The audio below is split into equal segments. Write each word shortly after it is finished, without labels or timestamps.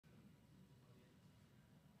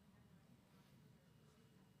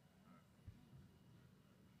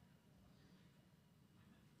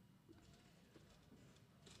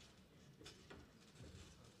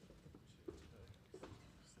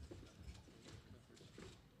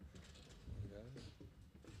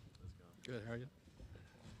Good. How are you?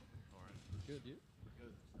 All right. Good. You?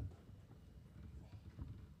 Good.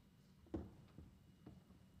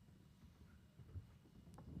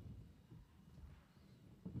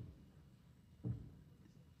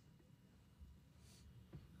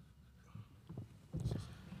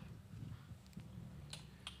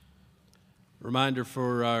 Reminder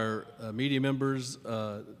for our media members,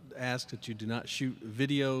 ask that you do not shoot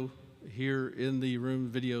video here in the room.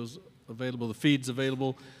 Videos available, the feed's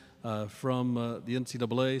available from the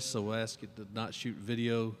NCAA, so we ask you to not shoot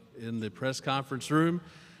video in the press conference room.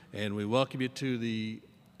 And we welcome you to the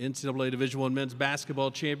NCAA Division I Men's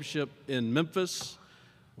Basketball Championship in Memphis,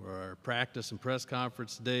 for our practice and press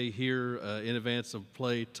conference day here in advance of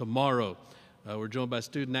play tomorrow. We're joined by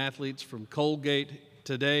student athletes from Colgate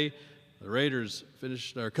today. The Raiders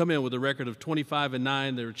come in with a record of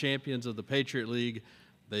 25-9. They're champions of the Patriot League.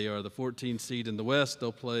 They are the 14th seed in the West.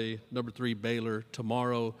 They'll play number 3 Baylor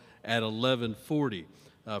tomorrow at 11:40.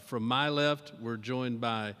 From my left, we're joined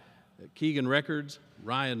by Keegan Records,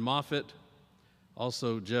 Ryan Moffatt,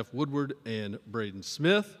 also Jeff Woodward and Braeden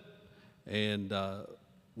Smith. And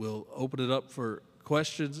we'll open it up for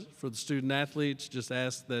questions for the student athletes. Just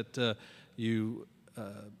ask that you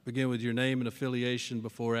begin with your name and affiliation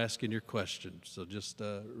before asking your question. So just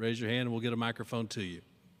raise your hand and we'll get a microphone to you.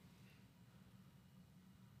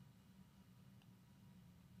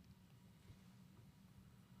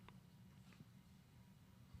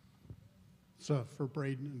 So for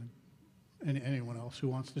Braeden and anyone else who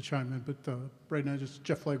wants to chime in, but Braeden,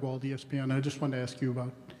 Jeff Legwald, ESPN. I just wanted to ask you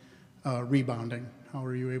about rebounding. How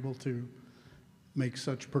are you able to make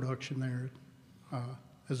such production there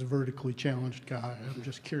as a vertically challenged guy? I'm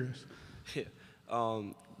just curious. Yeah.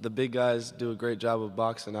 The big guys do a great job of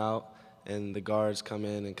boxing out, and the guards come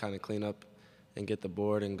in and kind of clean up and get the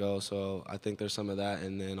board and go. So I think there's some of that,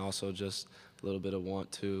 and then also just a little bit of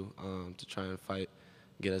want to try and fight,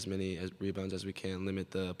 get as many rebounds as we can,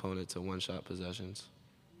 limit the opponent to one-shot possessions.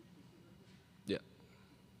 Yeah.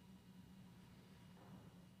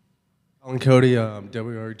 Colin Cody,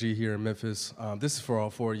 WRG here in Memphis. This is for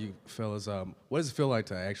all four of you fellas. What does it feel like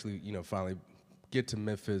to actually, finally get to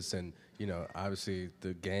Memphis and, obviously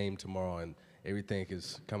the game tomorrow and everything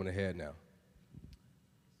is coming ahead now?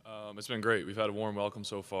 It's been great. We've had a warm welcome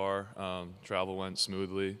so far. Travel went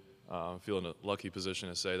smoothly. Feeling a lucky position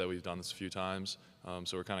to say that we've done this a few times.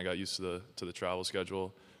 So we're kind of got used to the travel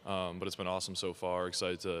schedule. But it's been awesome so far.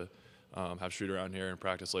 Excited to have shoot around here and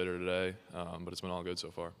practice later today. But it's been all good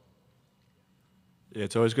so far. Yeah,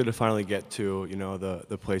 it's always good to finally get to,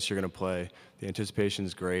 the place you're going to play. The anticipation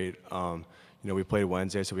is great. We played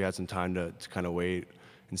Wednesday, so we had some time to kind of wait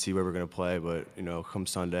and see where we're going to play. But, come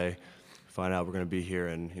Sunday, find out we're going to be here,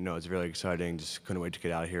 and, it's really exciting. Just couldn't wait to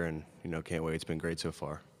get out here, and, can't wait. It's been great so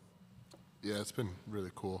far. Yeah, it's been really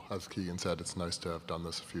cool. As Keegan said, it's nice to have done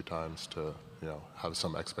this a few times to, have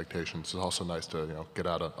some expectations. It's also nice to, get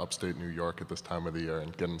out of upstate New York at this time of the year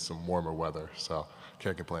and get in some warmer weather. So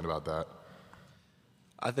can't complain about that.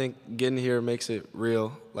 I think getting here makes it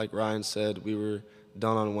real. Like Ryan said, we were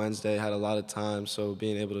done on Wednesday, had a lot of time, so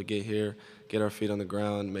being able to get here, get our feet on the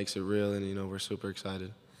ground makes it real, and, we're super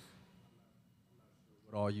excited.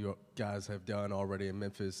 What all you guys have done already in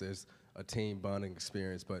Memphis is a team bonding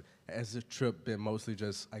experience, but has the trip been mostly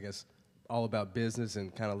just, I guess, all about business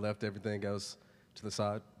and kind of left everything else to the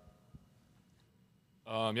side?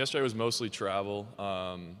 Yesterday was mostly travel,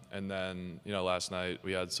 and then, last night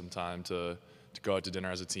we had some time to go out to dinner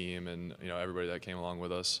as a team and, everybody that came along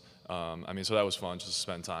with us. So that was fun, just to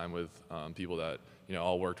spend time with people that,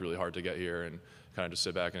 all worked really hard to get here and kind of just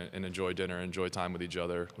sit back and enjoy dinner, enjoy time with each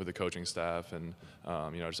other, with the coaching staff, and,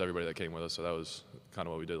 just everybody that came with us. So that was kind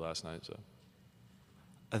of what we did last night. So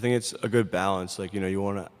I think it's a good balance. Like, you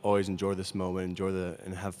want to always enjoy this moment,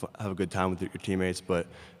 and have a good time with your teammates. But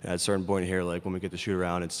at a certain point here, like when we get to shoot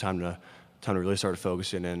around, it's time to really start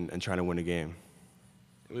focusing and trying to win a game.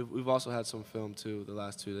 We've also had some film too the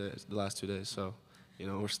last 2 days. So,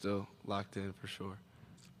 we're still locked in for sure.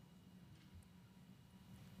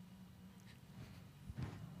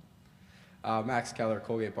 Max Keller,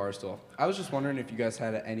 Colgate Barstool. I was just wondering if you guys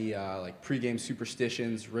had any pregame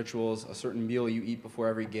superstitions, rituals, a certain meal you eat before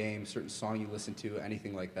every game, certain song you listen to,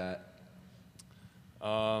 anything like that.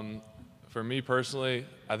 For me personally,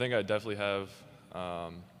 I think I definitely have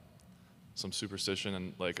some superstition,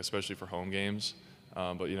 and especially for home games.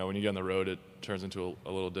 But when you get on the road, it turns into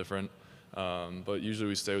a little different. But usually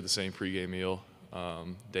we stay with the same pregame meal.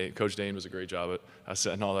 Coach Dane does a great job at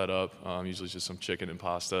setting all that up. Usually it's just some chicken and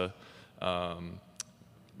pasta.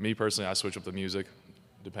 Me personally, I switch up the music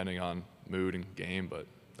depending on mood and game, but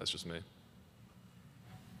that's just me.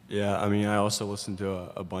 Yeah, I mean, I also listen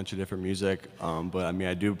to a bunch of different music, but I mean,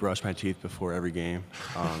 I do brush my teeth before every game,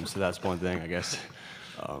 so that's one thing, I guess.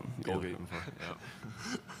 Colgate.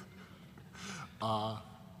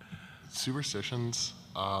 Superstitions.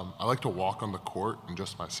 I like to walk on the court in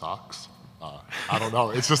just my socks. I don't know.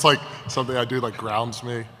 It's just like something I do, like grounds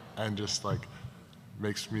me and just like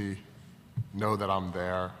makes me know that I'm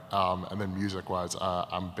there. And then music-wise,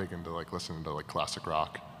 I'm big into like listening to like classic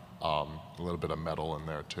rock, a little bit of metal in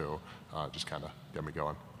there too. Just kind of get me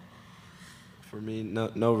going. For me,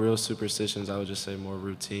 no real superstitions. I would just say more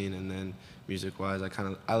routine, and then music-wise,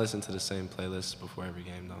 I listen to the same playlist before every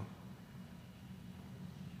game though.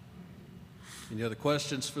 Any other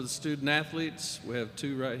questions for the student athletes? We have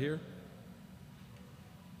two right here.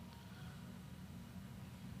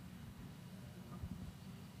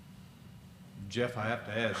 Jeff, I have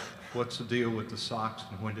to ask, what's the deal with the socks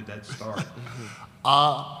and when did that start?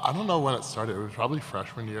 I don't know when it started. It was probably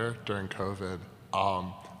freshman year during COVID.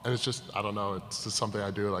 And it's just, I don't know, it's just something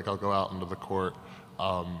I do. Like I'll go out into the court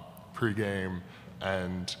pregame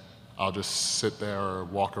and I'll just sit there or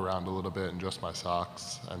walk around a little bit in just my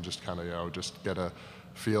socks and just kind of, just get a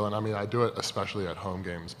feel. And I mean, I do it especially at home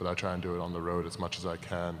games, but I try and do it on the road as much as I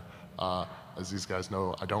can. As these guys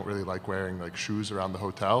know, I don't really like wearing like shoes around the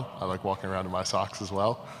hotel. I like walking around in my socks as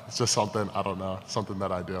well. It's just something, I don't know, something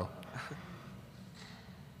that I do.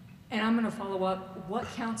 And I'm going to follow up. What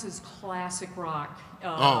counts as classic rock?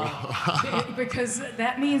 Because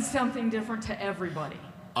that means something different to everybody.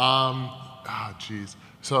 Geez.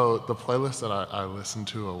 So the playlist that I listen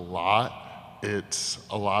to a lot, it's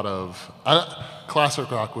a lot of,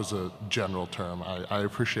 classic rock was a general term. I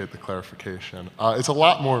appreciate the clarification. It's a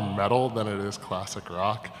lot more metal than it is classic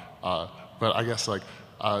rock. But I guess like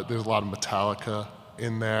there's a lot of Metallica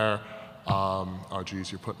in there. Oh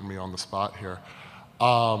geez, you're putting me on the spot here.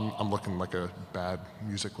 I'm looking like a bad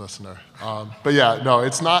music listener. But yeah, no,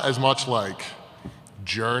 it's not as much like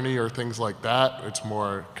Journey or things like that. It's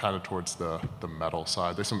more kind of towards the metal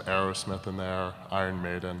side. There's some Aerosmith in there, Iron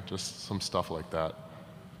Maiden, just some stuff like that.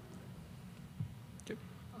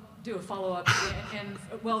 Do a follow-up, and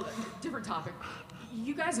well, different topic.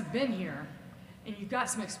 You guys have been here, and you've got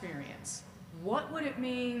some experience. What would it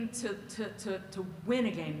mean to win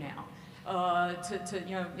a game now?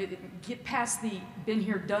 Get past the been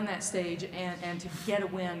here, done that stage, and to get a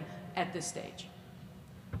win at this stage?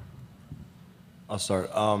 I'll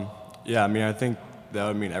start. Yeah, I mean, I think that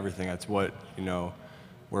would mean everything. That's what,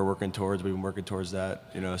 we're working towards. We've been working towards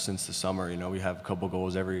that, since the summer. We have a couple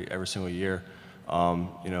goals every single year.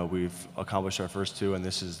 We've accomplished our first two, and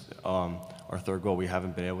this is our third goal. We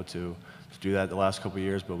haven't been able to do that the last couple of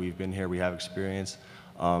years, but we've been here. We have experience.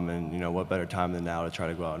 And, what better time than now to try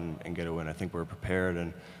to go out and get a win. I think we're prepared,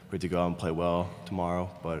 and we have to go out and play well tomorrow.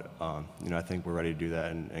 But, I think we're ready to do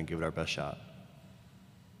that and give it our best shot.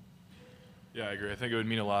 Yeah, I agree. I think it would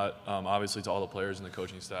mean a lot, obviously, to all the players and the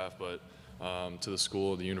coaching staff, but to the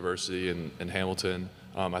school, the university, and Hamilton.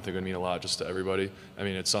 I think it would mean a lot just to everybody. I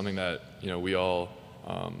mean, it's something that, we all,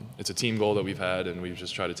 it's a team goal that we've had, and we've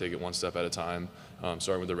just tried to take it one step at a time,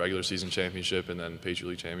 starting with the regular season championship and then Patriot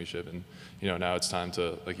League championship. And, now it's time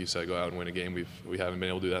to, like you said, go out and win a game. We haven't been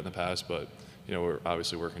able to do that in the past, but, we're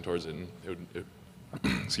obviously working towards it, and it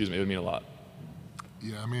would mean a lot.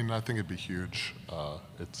 Yeah, I mean, I think it'd be huge.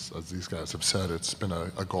 It's, as these guys have said, it's been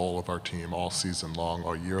a goal of our team all season long,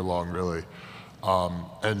 all year long, really.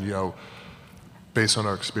 And, based on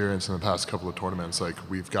our experience in the past couple of tournaments, like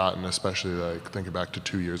we've gotten, especially like thinking back to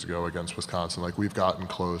 2 years ago against Wisconsin, like we've gotten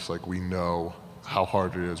close. Like we know how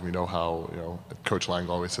hard it is. We know how, Coach Langel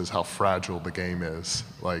always says how fragile the game is.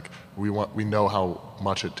 Like we know how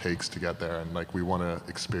much it takes to get there, and like we want to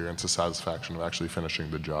experience the satisfaction of actually finishing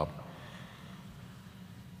the job.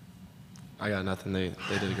 I got nothing. They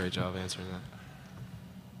did a great job answering that.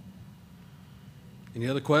 Any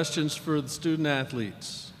other questions for the student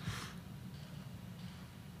athletes?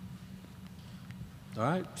 All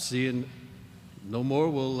right, seeing no more,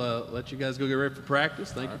 we'll let you guys go get ready for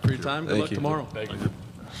practice. Thank you for your time. Good luck tomorrow. Thank you.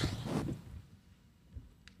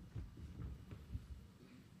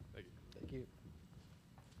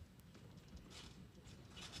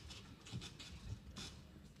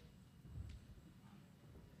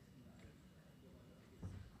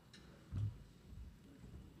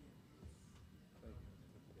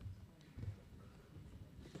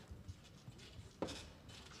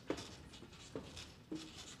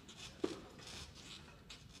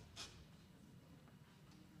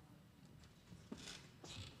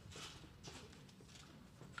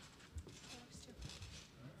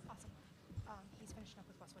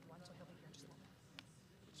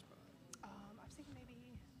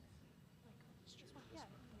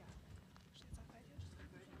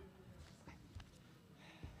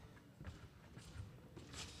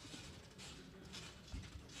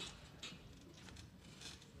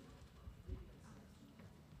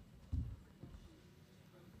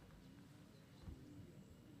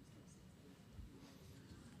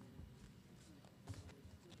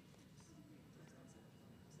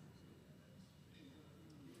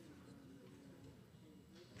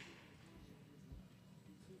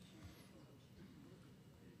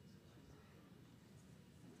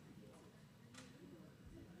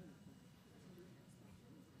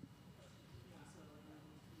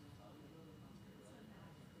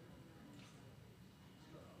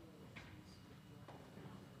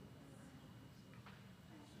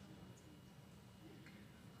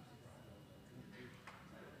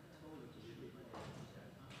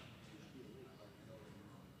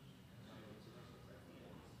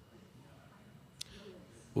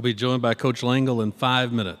 We'll be joined by Coach Langel in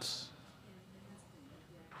 5 minutes.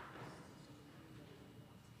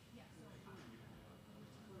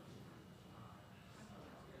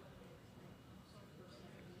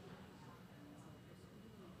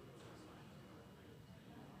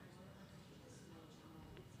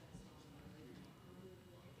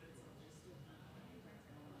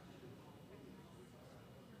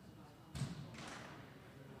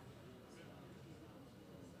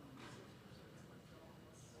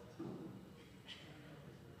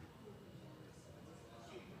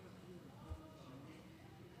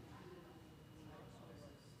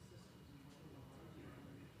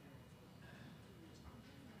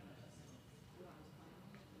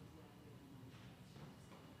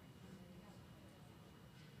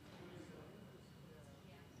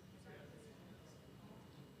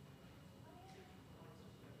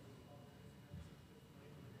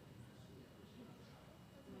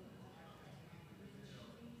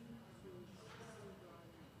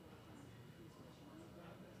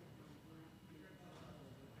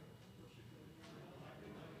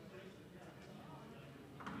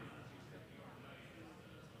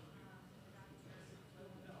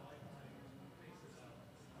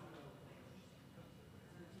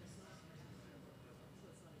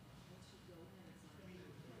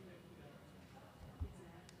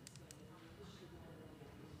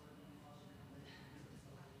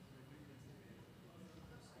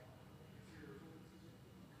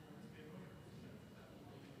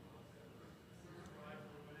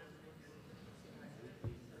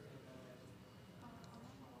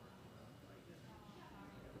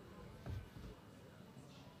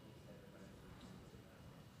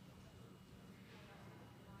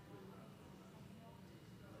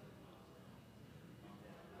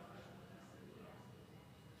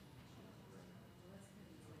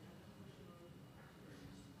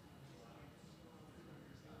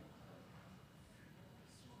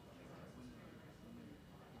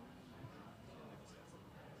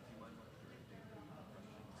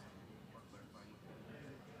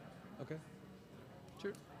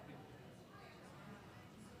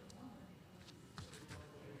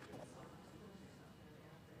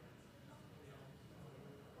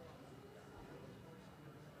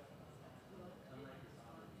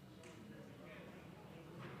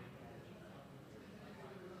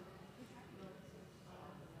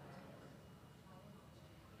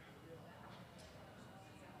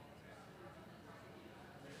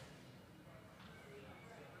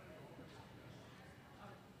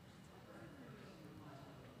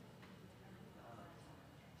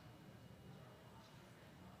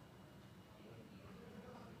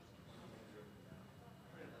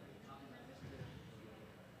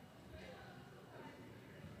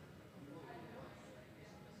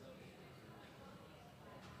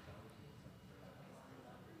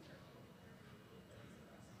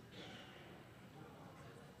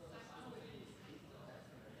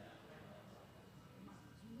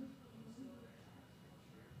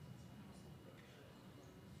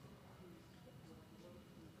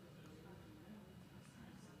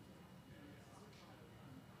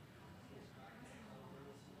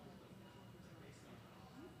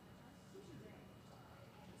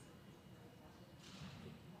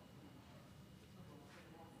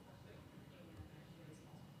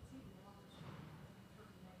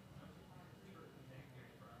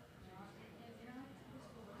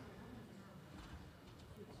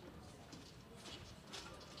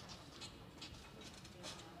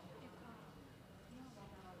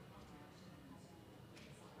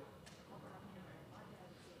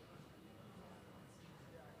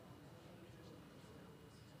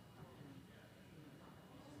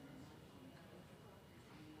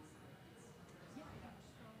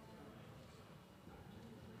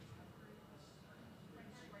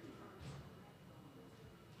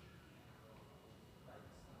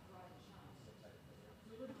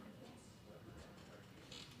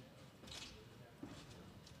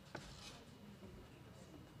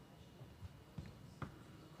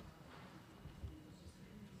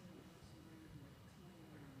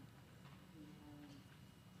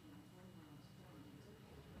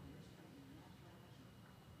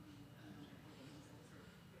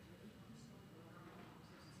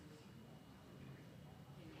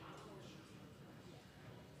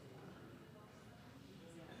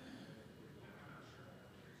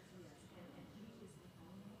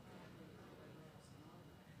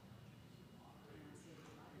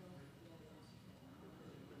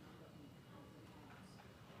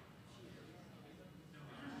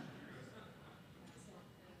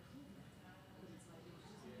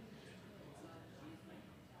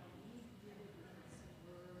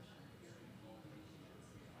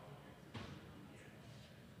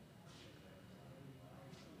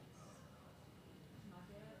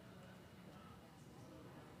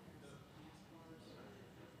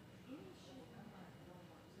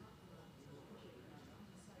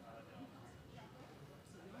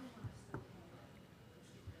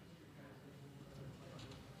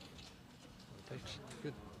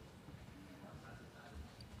 Good.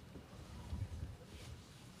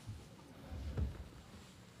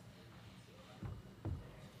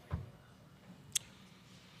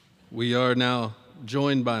 We are now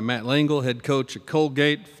joined by Matt Langel, head coach at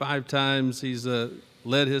Colgate. 5 times he's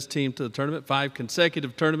led his team to the tournament, 5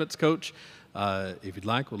 consecutive tournaments, Coach. If you'd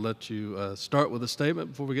like, we'll let you start with a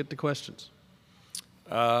statement before we get to questions.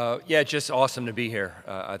 Yeah, just awesome to be here.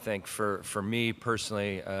 I think for me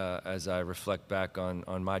personally, as I reflect back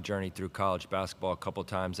on my journey through college basketball, a couple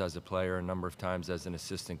times as a player, a number of times as an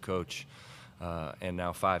assistant coach, and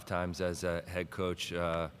now 5 times as a head coach,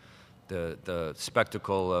 the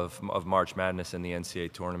spectacle of March Madness and the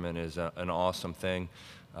NCAA tournament is an awesome thing.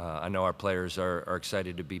 I know our players are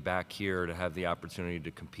excited to be back here to have the opportunity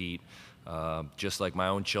to compete. Just like my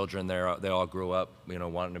own children, they all grew up,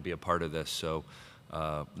 wanting to be a part of this. So.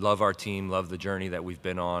 Love our team, love the journey that we've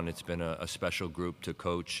been on. It's been a special group to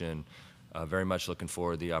coach, and very much looking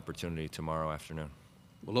forward to the opportunity tomorrow afternoon.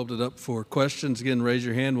 We'll open it up for questions. Again, raise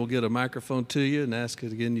your hand. We'll get a microphone to you and ask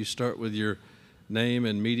it again. You start with your name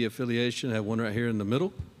and media affiliation. I have one right here in the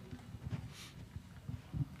middle.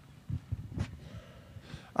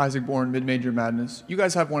 Isaac Bourne, Mid-Major Madness. You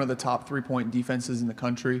guys have one of the top 3-point defenses in the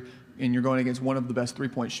country, and you're going against one of the best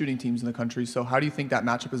 3-point shooting teams in the country. So how do you think that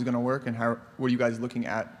matchup is going to work, and what are you guys looking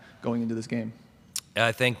at going into this game?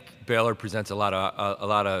 I think Baylor presents a lot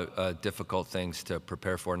of difficult things to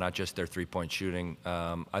prepare for, not just their 3-point shooting.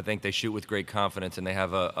 I think they shoot with great confidence, and they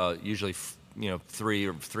have usually 3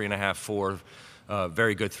 or 3.5, 4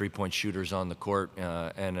 very good 3-point shooters on the court,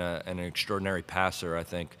 and an extraordinary passer, I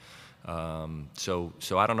think.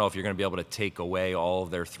 So I don't know if you're going to be able to take away all of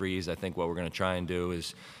their threes. I think what we're going to try and do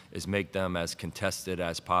is make them as contested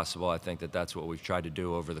as possible. I think that's what we've tried to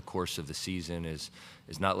do over the course of the season is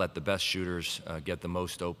not let the best shooters get the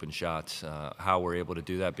most open shots. How we're able to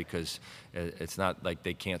do that, because it's not like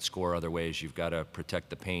they can't score other ways. You've got to protect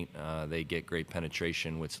the paint. They get great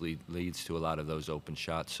penetration, which leads to a lot of those open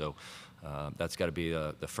shots. So that's got to be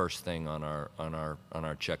the first thing on our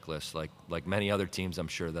checklist, like many other teams I'm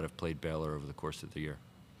sure that have played Baylor over the course of the year.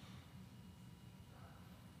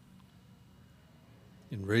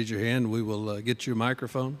 And raise your hand. We will get you a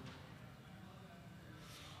microphone.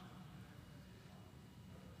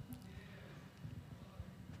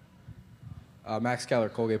 Max Keller,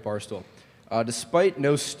 Colgate Barstool. Despite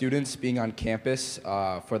no students being on campus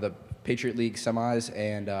for the Patriot League semis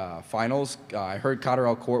and finals, I heard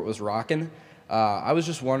Cotterell Court was rocking. I was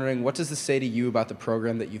just wondering, what does this say to you about the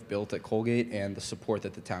program that you've built at Colgate and the support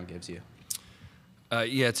that the town gives you?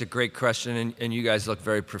 Yeah, it's a great question, and you guys look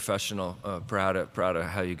very professional. Proud of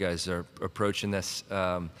how you guys are approaching this.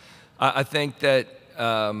 I think that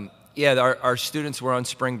our students were on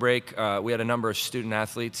spring break. We had a number of student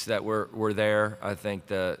athletes that were there. I think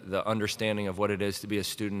the understanding of what it is to be a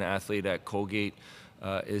student athlete at Colgate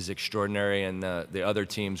is extraordinary, and the other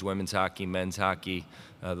teams, women's hockey, men's hockey,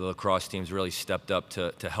 the lacrosse teams really stepped up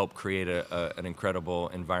to help create an incredible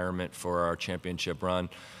environment for our championship run.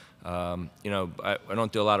 I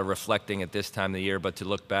don't do a lot of reflecting at this time of the year, but to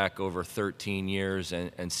look back over 13 years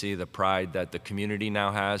and see the pride that the community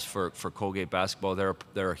now has for Colgate basketball,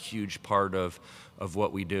 they're a huge part of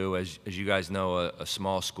what we do. As you guys know, a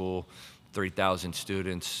small school, 3,000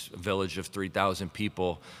 students, a village of 3,000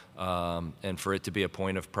 people, and for it to be a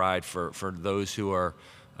point of pride for those who are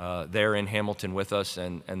there in Hamilton with us,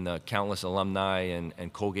 and the countless alumni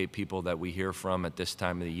and Colgate people that we hear from at this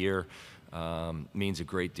time of the year, means a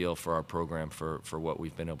great deal for our program, for what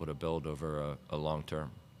we've been able to build over a long term.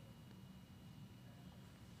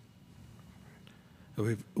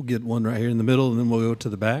 We'll get one right here in the middle, and then we'll go to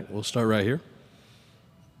the back. We'll start right here.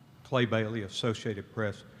 Clay Bailey, Associated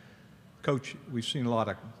Press. Coach, we've seen a lot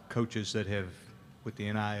of coaches that have, with the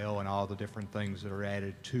NIL and all the different things that are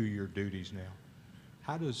added to your duties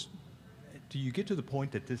now. Do you get to the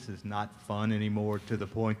point that this is not fun anymore, to the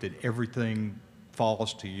point that everything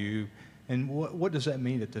falls to you? And what does that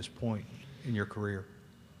mean at this point in your career?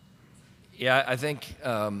 Yeah, I think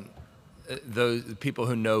those people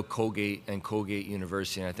who know Colgate and Colgate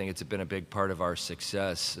University, and I think it's been a big part of our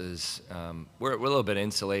success, is we're a little bit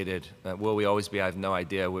insulated. Will we always be? I have no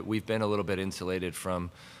idea. We've been a little bit insulated from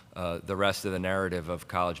the rest of the narrative of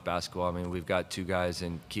college basketball. I mean, we've got 2 guys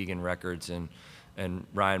in Keegan Records and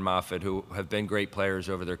Ryan Moffatt, who have been great players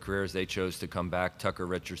over their careers. They chose to come back. Tucker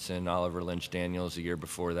Richardson, Oliver Lynch-Daniels the year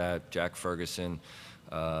before that, Jack Ferguson,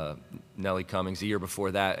 Nellie Cummings the year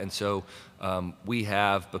before that. And so we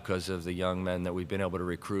have, because of the young men that we've been able to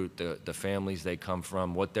recruit, the families they come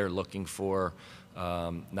from, what they're looking for,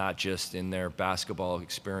 not just in their basketball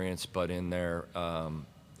experience, but in their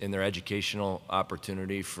in their educational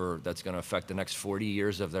opportunity that's going to affect the next 40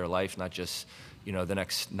 years of their life, not just the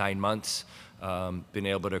next 9 months. Being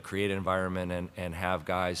able to create an environment and have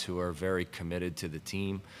guys who are very committed to the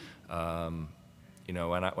team. When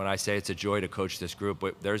I say it's a joy to coach this group,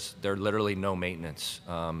 there's literally no maintenance.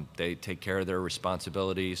 They take care of their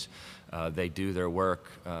responsibilities. They do their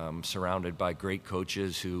work, surrounded by great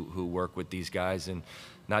coaches who work with these guys, and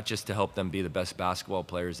not just to help them be the best basketball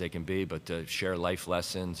players they can be, but to share life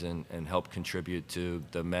lessons and help contribute to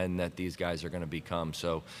the men that these guys are going to become.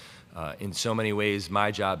 So in so many ways,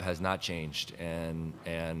 my job has not changed, and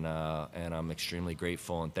I'm extremely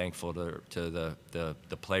grateful and thankful to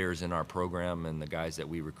the players in our program and the guys that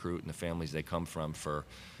we recruit and the families they come from for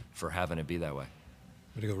having it be that way.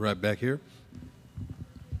 I'm going to go right back here.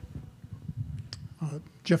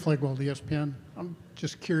 Jeff Legwell, ESPN. I'm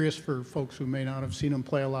just curious for folks who may not have seen him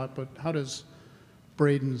play a lot, but how does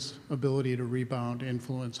Braeden's ability to rebound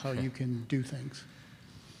influence how you can do things?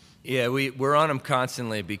 Yeah, we're on him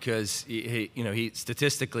constantly because he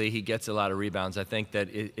statistically he gets a lot of rebounds. I think that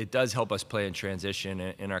it does help us play in transition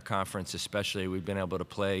in our conference, especially. We've been able to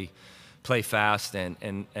play fast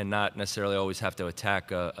and not necessarily always have to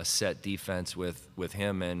attack a set defense with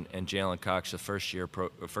him and Jalen Cox, the first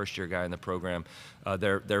year guy in the program.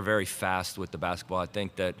 They're very fast with the basketball. I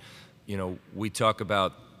think that we talk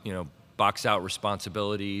about box out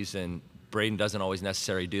responsibilities, and Braeden doesn't always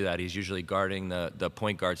necessarily do that. He's usually guarding the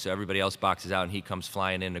point guard, so everybody else boxes out and he comes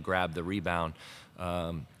flying in to grab the rebound.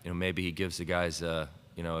 Maybe he gives the guys a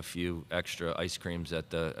few extra ice creams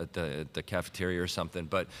at the cafeteria or something.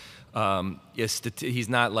 But he's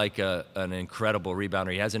not like an incredible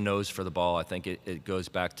rebounder. He has a nose for the ball. I think it goes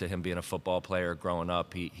back to him being a football player growing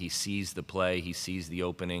up. He sees the play. He sees the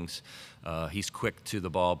openings. He's quick to the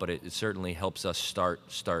ball, but it certainly helps us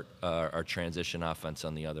start our transition offense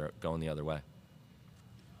going the other way.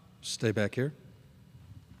 Stay back here.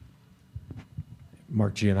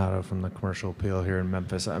 Mark Giannato from the Commercial Appeal here in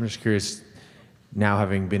Memphis. I'm just curious, now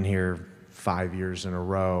having been here 5 years in a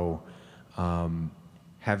row,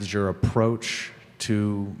 has your approach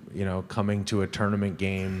to coming to a tournament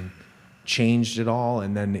game changed at all?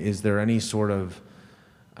 And then is there any sort of,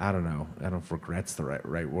 I don't know if regret's the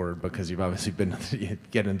right word, because you've obviously been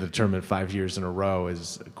getting into the tournament 5 years in a row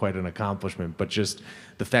is quite an accomplishment, but just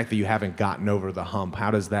the fact that you haven't gotten over the hump,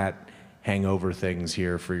 how does that hang over things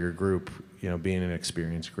here for your group, being an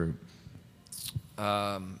experienced group?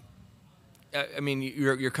 I mean,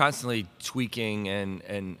 you're constantly tweaking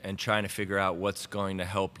and trying to figure out what's going to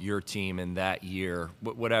help your team in that year,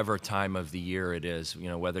 whatever time of the year it is.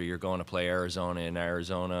 Whether you're going to play Arizona in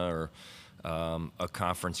Arizona or a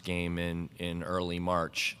conference game in early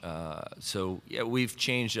March. So yeah, we've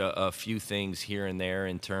changed a few things here and there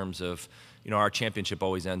in terms of, our championship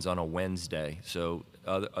always ends on a Wednesday. So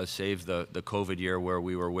save the COVID year where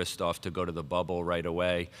we were whisked off to go to the bubble right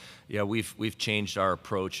away. Yeah, we've changed our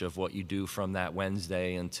approach of what you do from that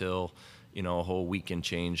Wednesday until a whole weekend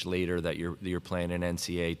change later that you're playing an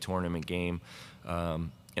NCAA tournament game.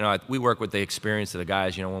 We work with the experience of the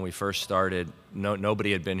guys. When we first started,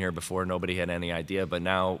 nobody had been here before. Nobody had any idea. But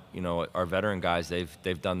now, our veteran guys,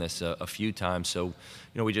 they've done this a few times. So,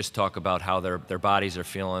 we just talk about how their bodies are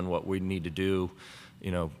feeling, what we need to do,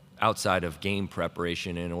 outside of game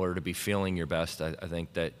preparation in order to be feeling your best. I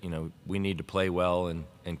think that, we need to play well,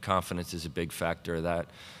 and confidence is a big factor of that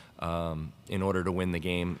in order to win the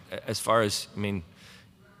game. As far as,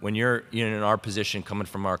 when you're in our position coming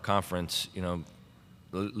from our conference,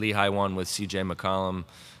 Lehigh won with C.J. McCollum.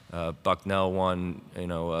 Bucknell won,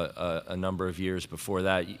 a number of years before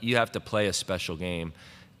that. You have to play a special game,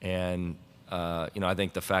 and I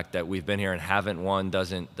think the fact that we've been here and haven't won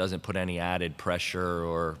doesn't put any added pressure,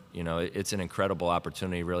 or it's an incredible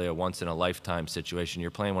opportunity, really a once in a lifetime situation.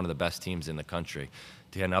 You're playing one of the best teams in the country.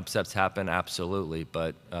 Can upsets happen? Absolutely,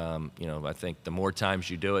 but I think the more times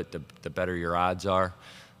you do it, the better your odds are,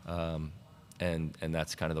 and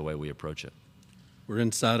that's kind of the way we approach it. We're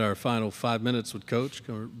inside our final 5 minutes with Coach.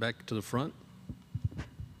 Go back to the front.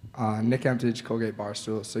 Nick Emtage, Colgate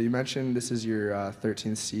Barstool. So you mentioned this is your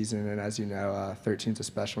 13th season, and as you know, 13 is a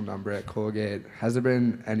special number at Colgate. Has there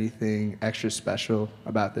been anything extra special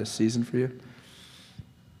about this season for you?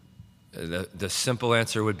 The simple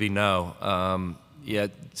answer would be no. Yeah,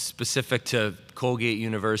 specific to Colgate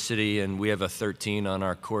University, and we have a 13 on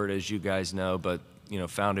our court, as you guys know, but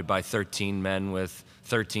founded by 13 men with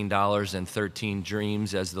 $13 and 13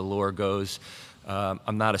 dreams, as the lore goes.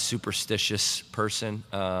 I'm not a superstitious person.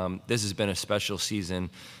 This has been a special season,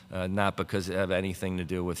 not because it have anything to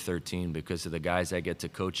do with 13, because of the guys I get to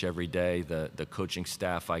coach every day, the coaching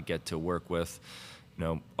staff I get to work with,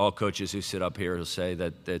 all coaches who sit up here will say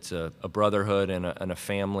that it's a brotherhood and a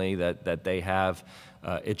family that they have.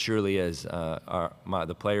 It truly is.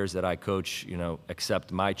 The players that I coach,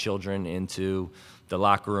 accept my children into the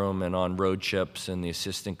locker room and on road trips, and the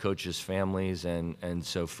assistant coaches' families, and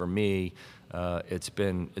so for me, it's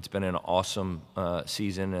been an awesome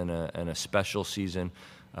season and a special season,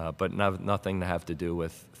 but nothing to have to do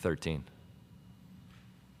with 13.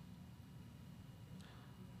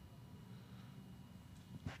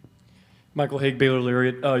 Michael Haig, Baylor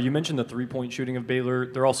Lariat. You mentioned the three-point shooting of Baylor.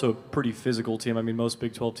 They're also a pretty physical team. I mean, most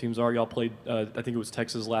Big 12 teams are. Y'all played, I think it was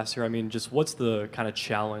Texas last year. I mean, just what's the kind of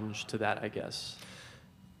challenge to that, I guess?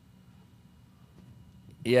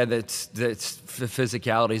 Yeah,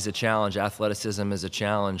 physicality is a challenge. Athleticism is a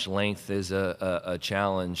challenge. Length is a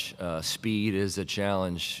challenge. Speed is a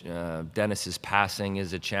challenge. Dennis's passing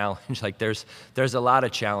is a challenge. Like there's a lot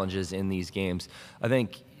of challenges in these games. I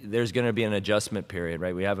think there's going to be an adjustment period,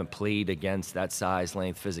 right? We haven't played against that size,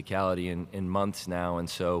 length, physicality in months now, and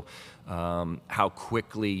so how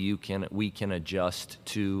quickly we can adjust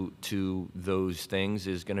to those things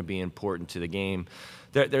is going to be important to the game.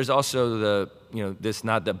 There's also this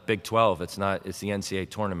not the Big 12. It's the NCAA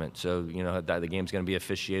tournament. So the game's going to be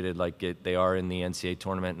officiated like they are in the NCAA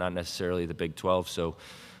tournament, not necessarily the Big 12. So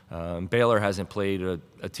Baylor hasn't played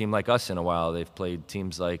a team like us in a while. They've played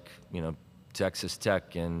teams like Texas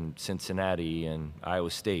Tech and Cincinnati and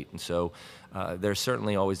Iowa State, and so there's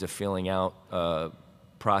certainly always a feeling out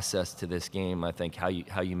process to this game. I think how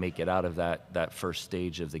you make it out of that first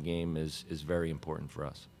stage of the game is very important for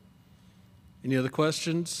us. Any other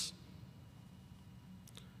questions?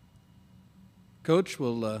 Coach,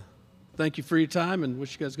 we'll thank you for your time and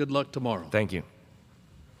wish you guys good luck tomorrow. Thank you.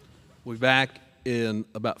 We'll be back in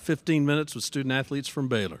about 15 minutes with student athletes from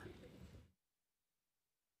Baylor.